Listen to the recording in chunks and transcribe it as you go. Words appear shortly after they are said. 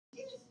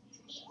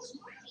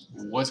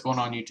What's going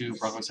on, YouTube?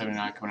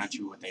 Bronco79 coming at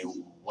you with a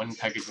one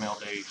package mail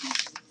day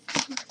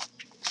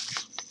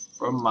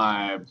from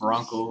my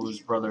Broncos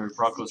brother,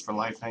 Broncos for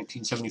Life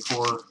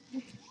 1974.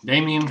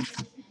 Damion,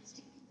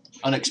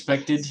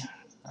 unexpected.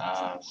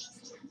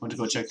 Went to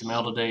go check the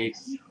mail today,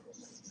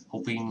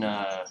 hoping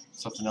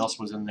something else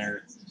was in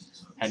there.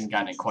 Hadn't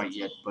gotten it quite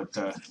yet, but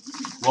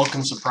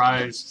welcome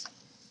surprise.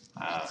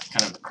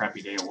 Kind of a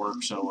crappy day at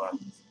work, so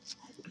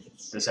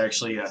this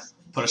actually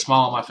put a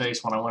smile on my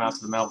face when I went out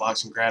to the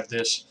mailbox and grabbed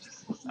this.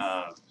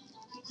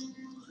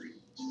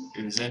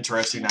 It was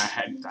interesting.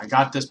 I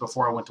got this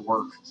before I went to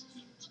work,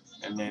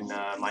 and then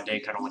my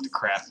day kind of went to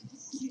crap.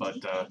 But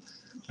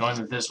knowing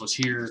that this was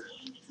here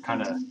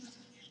kind of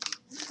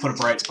put a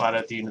bright spot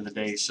at the end of the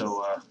day.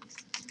 So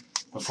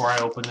before I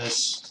open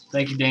this,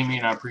 thank you,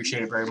 Damion. I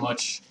appreciate it very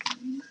much.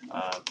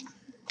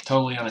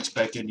 Totally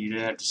unexpected. You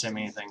didn't have to send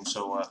me anything.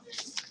 So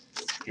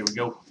here we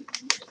go.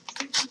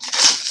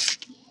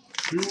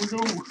 Here we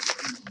go.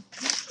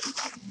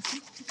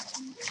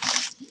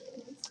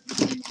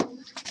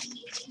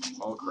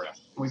 Oh crap.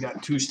 We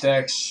got 2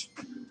 stacks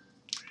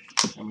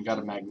and we got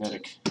a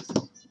magnetic.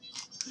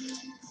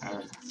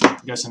 I'm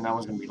guessing that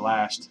one's going to be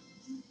last.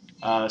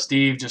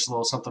 Steve, just a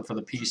little something for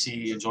the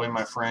PC. Enjoy,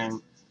 my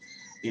friend.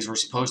 These were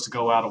supposed to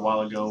go out a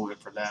while ago, and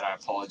for that I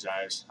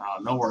apologize.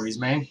 No worries,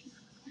 man.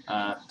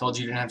 Told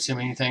you didn't have to send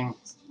me anything.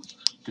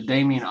 To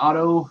Damion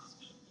Auto.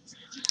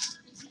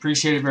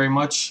 Appreciate it very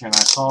much. And I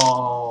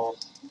saw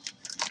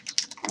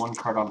one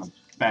card on the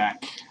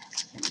back.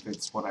 If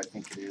it's what I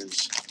think it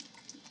is,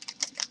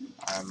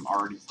 I'm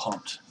already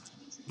pumped.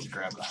 Let me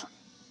grab a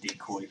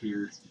decoy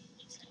here.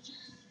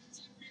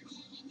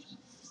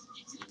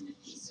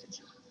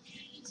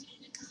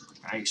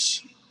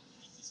 Nice.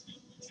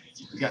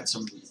 We got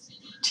some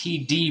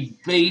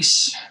TD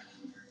base.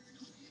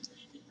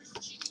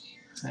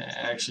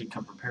 Actually,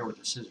 come prepared with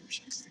the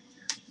scissors.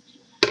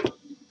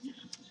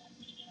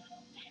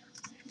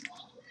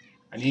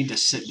 I need to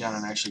sit down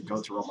and actually go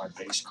through all my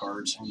base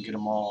cards and get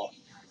them all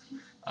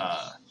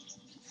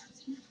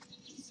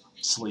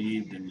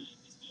sleeved. And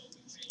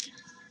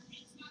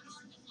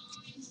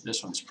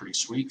this one's pretty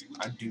sweet.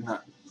 I do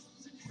not.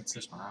 What's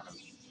this one out of?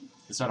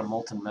 Is that a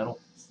molten metal?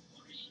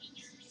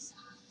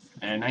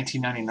 And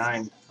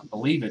 1999, I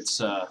believe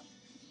it's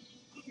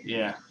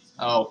yeah.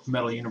 Oh,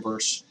 Metal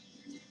Universe.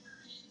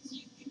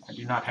 I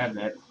do not have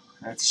that.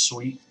 That's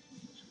sweet.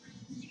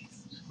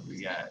 What do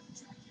we got?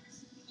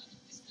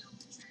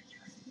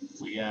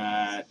 We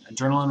got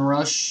Adrenaline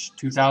Rush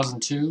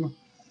 2002.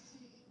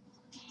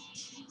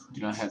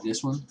 Do not have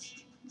this one.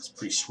 It's a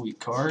pretty sweet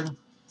card.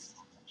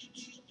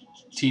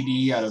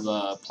 TD out of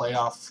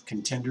Playoff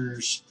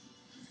Contenders.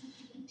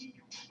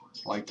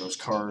 Like those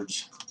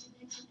cards.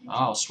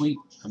 Oh, sweet.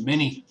 A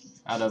mini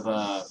out of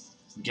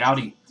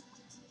Gowdy.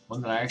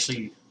 One that I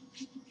actually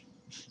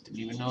didn't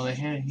even know they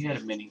had. He had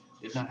a mini.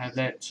 Did not have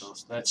that, so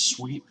that's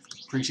sweet.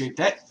 Appreciate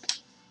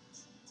that.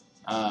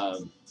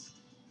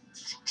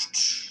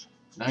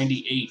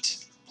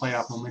 98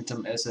 Playoff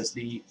Momentum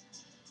SSD.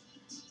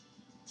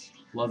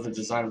 Love the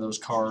design of those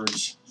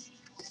cards.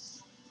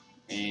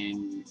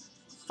 And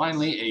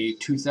finally, a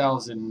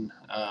 2000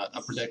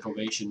 Upper Deck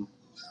Ovation.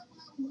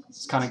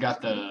 It's kind of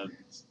got the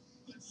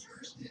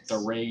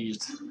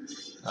raised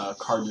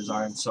card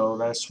design, so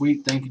that's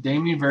sweet. Thank you,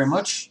 Damion, very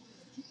much.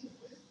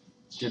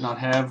 Did not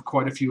have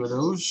quite a few of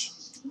those.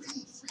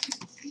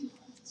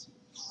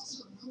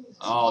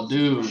 Oh,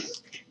 dude.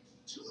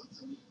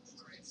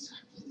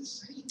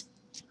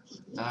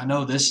 Now, I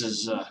know this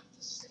is,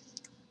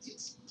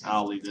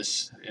 I'll leave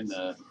this in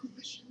the,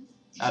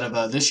 out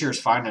of this year's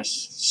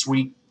finest.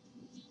 Sweet.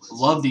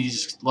 Love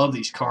these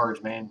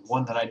cards, man.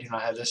 One that I do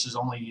not have. This is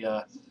only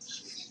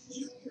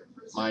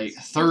my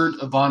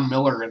 3rd Von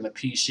Miller in the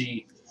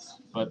PC,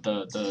 but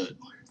the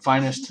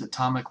finest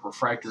atomic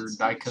refractor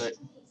die cut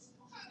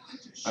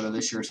out of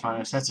this year's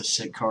finest. That's a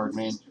sick card,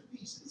 man.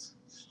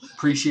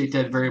 Appreciate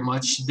that very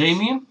much.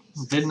 Damion,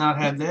 did not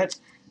have that,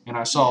 and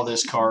I saw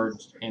this card,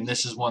 and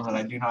this is one that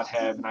I do not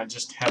have, and I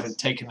just haven't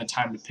taken the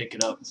time to pick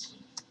it up.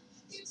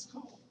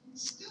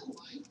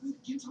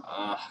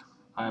 I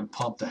am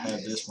pumped to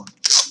have this one.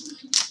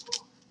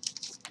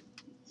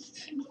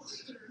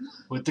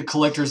 With the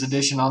collector's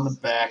edition on the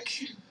back.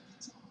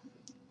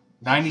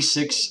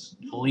 96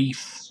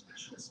 Leaf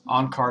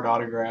on-card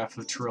autograph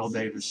of Terrell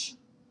Davis.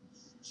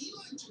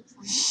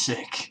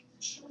 Sick.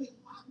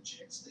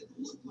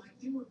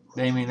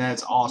 Damion,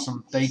 that's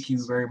awesome. Thank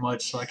you very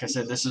much. Like I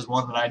said, this is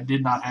one that I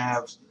did not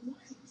have.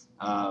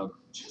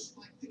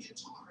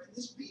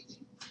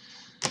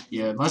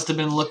 Yeah, must have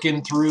been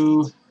looking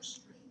through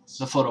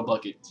the photo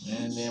bucket.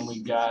 And then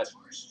we got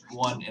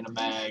one in a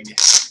mag.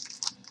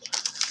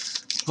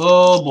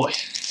 Oh boy.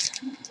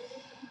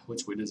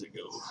 Which way does it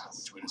go?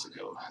 Which way does it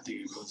go? I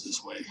think it goes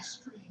this way.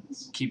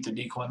 Keep the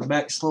decoy in the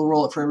back. Slow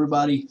roll it for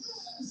everybody,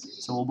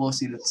 so we'll both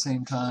see it at the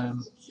same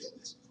time.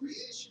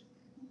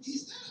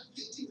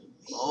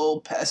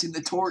 Oh, passing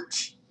the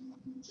torch.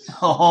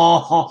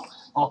 Oh,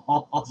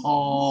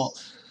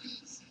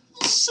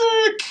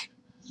 sick.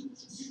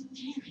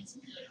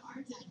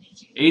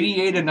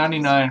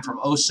 88/99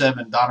 from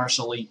 07, Donner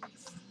Salite.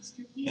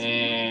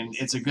 And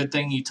it's a good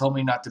thing you told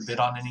me not to bid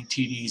on any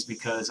TDs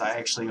because I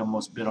actually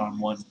almost bid on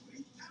one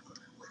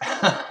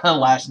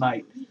last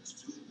night.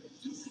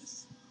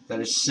 That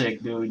is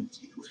sick, dude.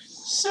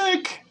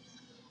 Sick.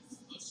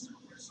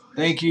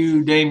 Thank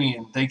you,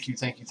 Damion. Thank you.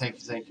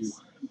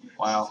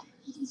 Wow.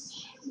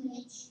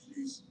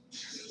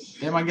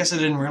 Damn, I guess I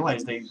didn't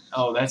realize they...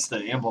 Oh, that's the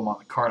emblem on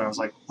the card. I was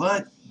like,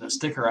 what? The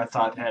sticker I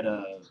thought had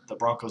the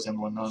Broncos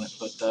emblem on it.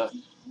 But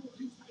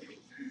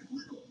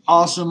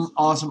awesome. 2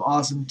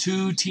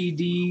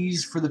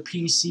 TDs for the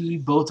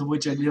PC, both of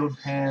which I don't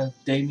have.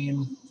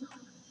 Damion,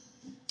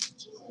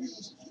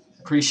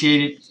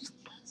 appreciate it.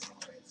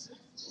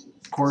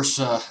 Of course,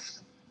 I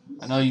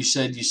know you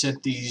said you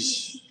sent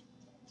these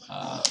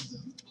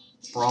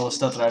for all the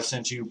stuff that I've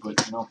sent you,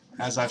 but, you know,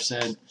 as I've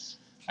said,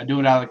 I do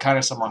it out of the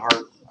kindness of my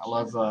heart. I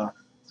love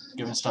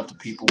giving stuff to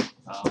people.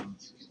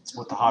 It's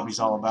what the hobby's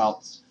all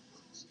about.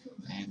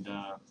 And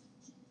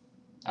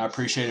I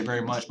appreciate it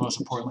very much. Most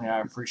importantly,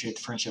 I appreciate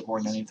the friendship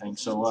more than anything.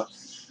 So I'm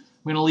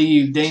going to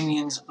leave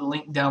Damion's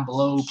link down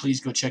below. Please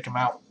go check him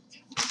out.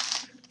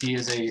 He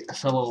is a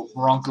fellow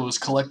Broncos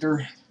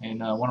collector and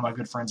one of my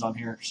good friends on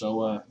here.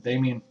 So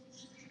Damion,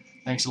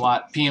 thanks a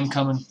lot. PM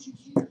coming.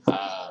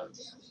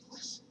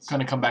 Going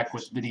to come back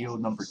with video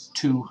number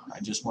 2. I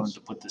just wanted to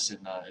put this in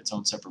its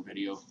own separate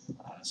video.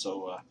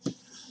 So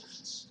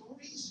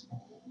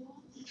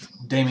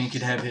Damion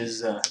could have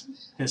his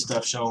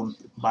stuff shown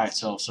by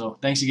itself. So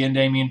thanks again,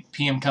 Damion.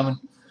 PM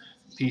coming.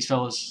 Peace,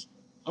 fellas.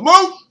 I'm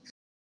out!